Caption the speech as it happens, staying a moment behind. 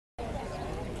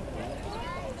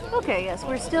Okay, yes,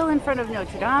 we're still in front of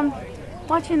Notre Dame,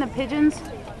 watching the pigeons,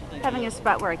 having a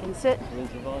spot where I can sit.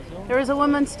 There was a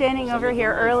woman standing over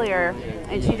here earlier,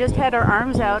 and she just had her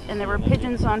arms out, and there were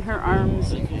pigeons on her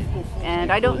arms.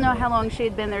 And I don't know how long she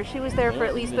had been there. She was there for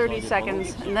at least 30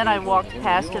 seconds, and then I walked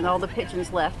past, and all the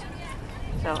pigeons left.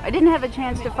 So I didn't have a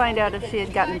chance to find out if she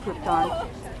had gotten pooped on.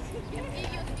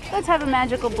 Let's have a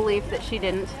magical belief that she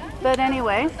didn't. But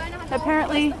anyway,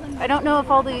 apparently, I don't know if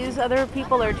all these other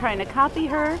people are trying to copy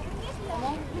her,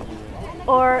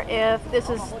 or if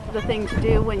this is the thing to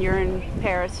do when you're in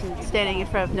Paris and standing in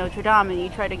front of Notre Dame and you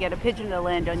try to get a pigeon to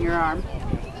land on your arm.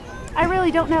 I really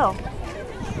don't know.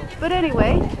 But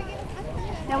anyway,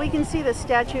 now we can see the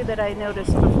statue that I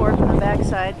noticed before from the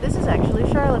backside. This is actually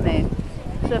Charlemagne.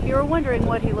 So if you were wondering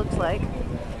what he looks like,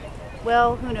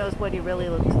 well, who knows what he really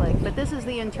looks like. But this is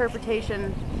the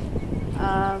interpretation,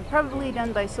 probably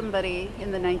done by somebody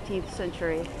in the 19th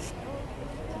century. It's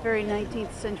a very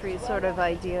 19th century sort of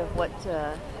idea of what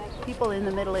people in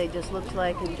the Middle Ages looked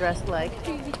like and dressed like.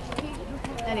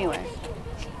 Anyway,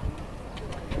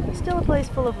 still a place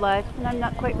full of life, and I'm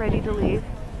not quite ready to leave.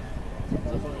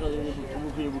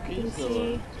 You can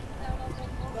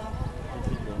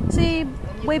see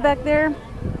way back there,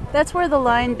 that's where the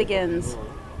line begins.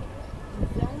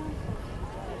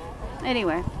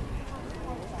 Anyway.